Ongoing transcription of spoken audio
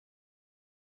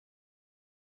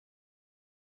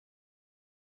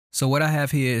So what I have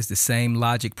here is the same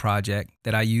Logic project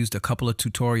that I used a couple of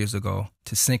tutorials ago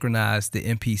to synchronize the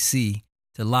MPC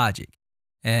to Logic.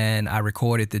 And I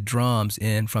recorded the drums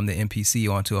in from the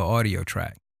MPC onto an audio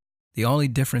track. The only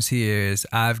difference here is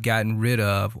I've gotten rid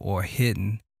of or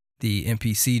hidden the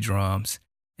MPC drums,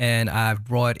 and I've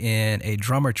brought in a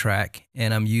drummer track,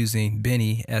 and I'm using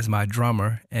Benny as my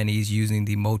drummer, and he's using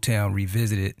the Motown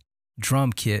Revisited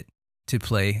drum kit to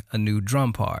play a new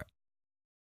drum part.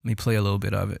 Let me play a little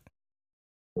bit of it.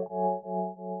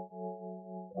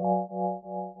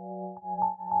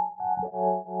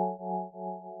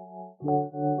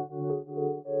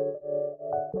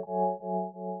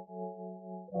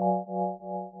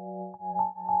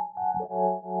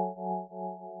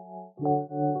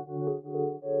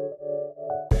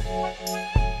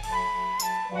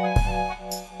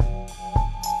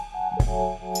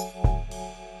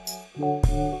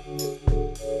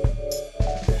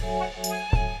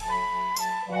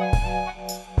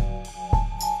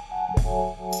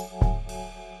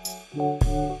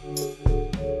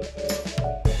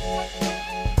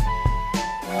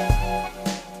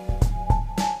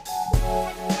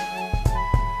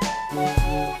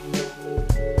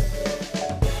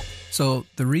 So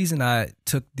the reason I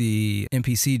took the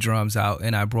MPC drums out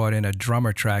and I brought in a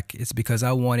drummer track is because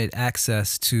I wanted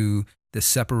access to the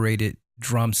separated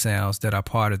drum sounds that are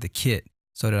part of the kit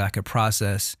so that I could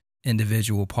process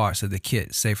individual parts of the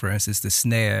kit, say for instance the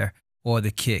snare or the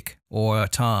kick or a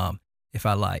tom if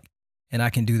I like. And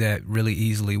I can do that really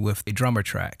easily with a drummer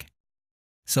track.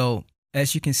 So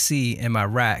as you can see in my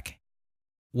rack,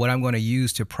 what I'm going to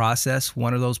use to process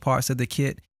one of those parts of the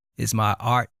kit is my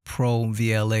Art Pro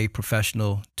VLA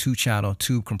Professional 2-channel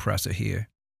tube compressor here.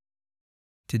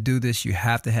 To do this, you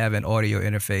have to have an audio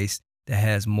interface that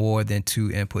has more than 2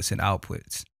 inputs and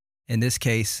outputs. In this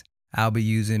case, I'll be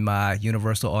using my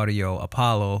Universal Audio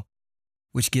Apollo,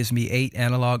 which gives me 8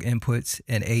 analog inputs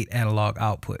and 8 analog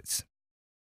outputs.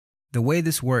 The way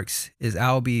this works is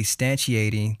I'll be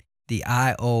instantiating the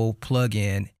I/O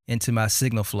plugin into my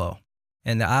signal flow.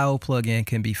 And the I/O plugin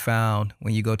can be found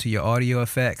when you go to your audio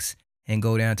effects and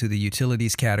go down to the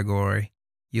utilities category.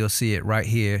 You'll see it right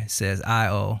here. It says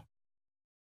I/O.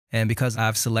 And because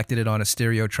I've selected it on a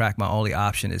stereo track, my only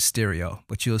option is stereo.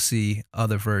 But you'll see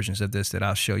other versions of this that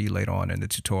I'll show you later on in the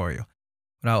tutorial.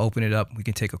 When I open it up, we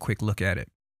can take a quick look at it.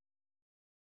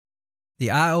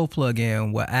 The I/O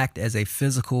plugin will act as a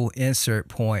physical insert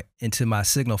point into my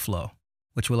signal flow,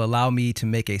 which will allow me to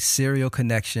make a serial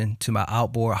connection to my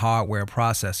outboard hardware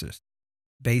processors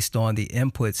based on the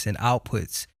inputs and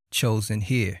outputs chosen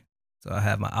here. So I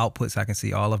have my outputs. I can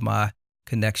see all of my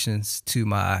connections to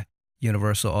my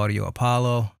Universal Audio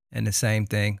Apollo, and the same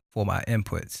thing for my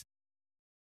inputs.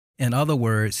 In other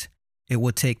words, it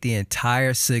will take the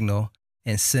entire signal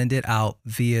and send it out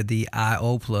via the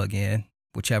I/O plugin,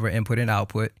 whichever input and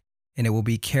output, and it will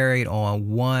be carried on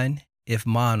 1 if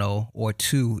mono or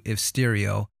 2 if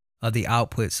stereo of the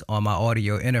outputs on my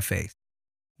audio interface,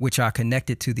 which are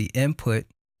connected to the input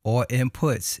or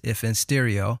inputs if in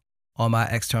stereo on my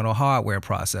external hardware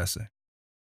processor.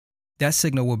 That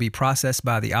signal will be processed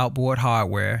by the outboard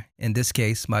hardware, in this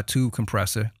case my tube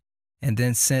compressor, and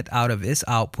then sent out of its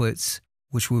outputs,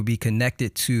 which will be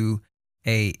connected to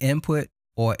a input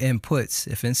or inputs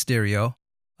if in stereo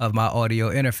of my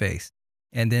audio interface,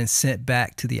 and then sent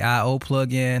back to the I/O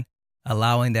plugin,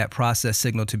 allowing that process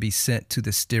signal to be sent to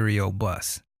the stereo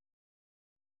bus.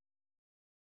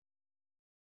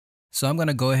 So I'm going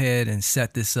to go ahead and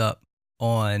set this up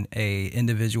on an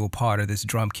individual part of this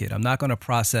drum kit. I'm not going to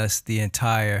process the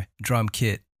entire drum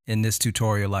kit in this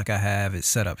tutorial like I have it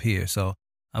set up here. So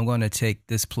I'm going to take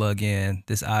this plugin,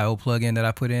 this I/O plugin that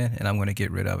I put in, and I'm going to get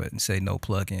rid of it and say no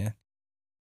plugin.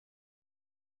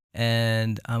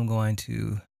 And I'm going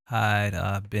to hide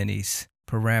Benny's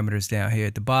parameters down here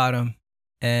at the bottom.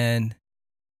 And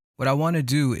what I want to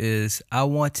do is I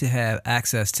want to have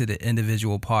access to the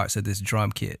individual parts of this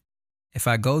drum kit. If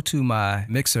I go to my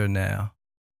mixer now,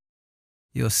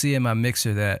 you'll see in my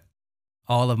mixer that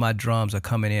all of my drums are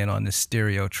coming in on this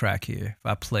stereo track here. If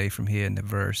I play from here in the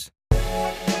verse.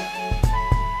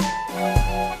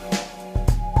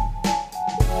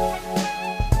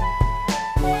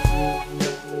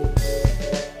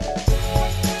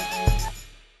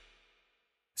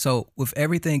 So with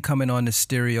everything coming on the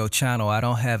stereo channel, I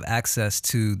don't have access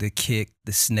to the kick,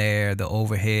 the snare, the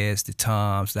overheads, the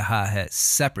toms, the hi-hats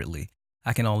separately.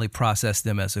 I can only process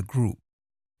them as a group.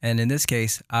 And in this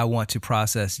case, I want to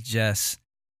process just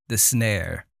the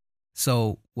snare.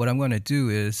 So what I'm going to do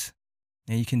is,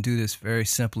 and you can do this very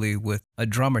simply with a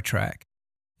drummer track,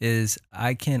 is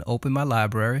I can open my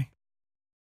library.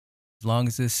 As long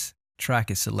as this track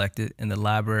is selected and the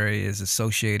library is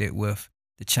associated with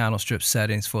the channel strip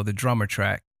settings for the drummer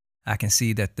track, I can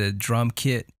see that the drum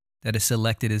kit that is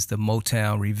selected is the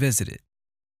Motown Revisited.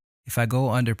 If I go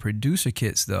under producer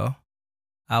kits though,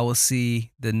 I will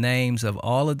see the names of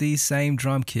all of these same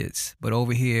drum kits, but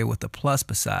over here with the plus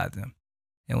beside them.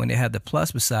 And when they have the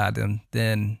plus beside them,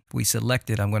 then we select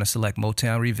it. I'm going to select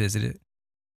Motown Revisited.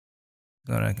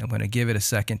 I'm going to give it a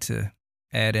second to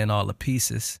add in all the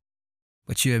pieces.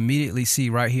 But you immediately see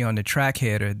right here on the track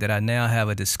header that I now have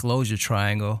a disclosure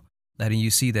triangle, letting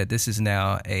you see that this is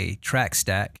now a track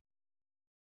stack.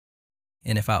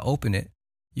 And if I open it,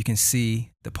 you can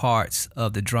see the parts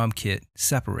of the drum kit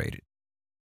separated.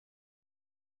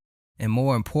 And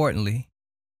more importantly,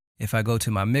 if I go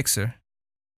to my mixer,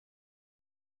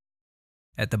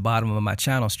 at the bottom of my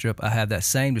channel strip, I have that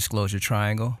same disclosure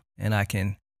triangle, and I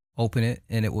can open it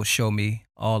and it will show me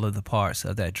all of the parts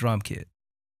of that drum kit.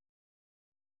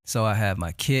 So I have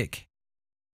my kick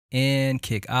in,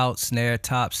 kick out, snare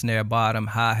top, snare bottom,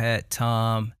 hi-hat,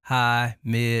 tom, high,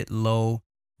 mid, low,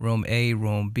 room A,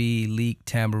 room B, leak,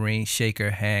 tambourine,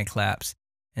 shaker, hand claps,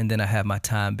 and then I have my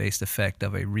time-based effect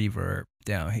of a reverb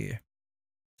down here.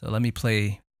 So let me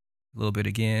play a little bit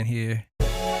again here.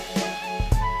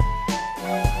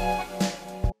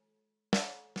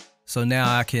 So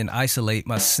now I can isolate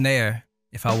my snare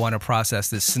if I want to process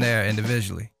this snare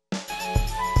individually.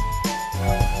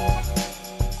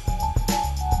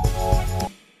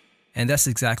 And that's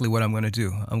exactly what I'm going to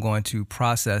do. I'm going to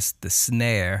process the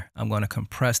snare. I'm going to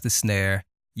compress the snare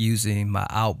using my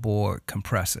outboard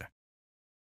compressor.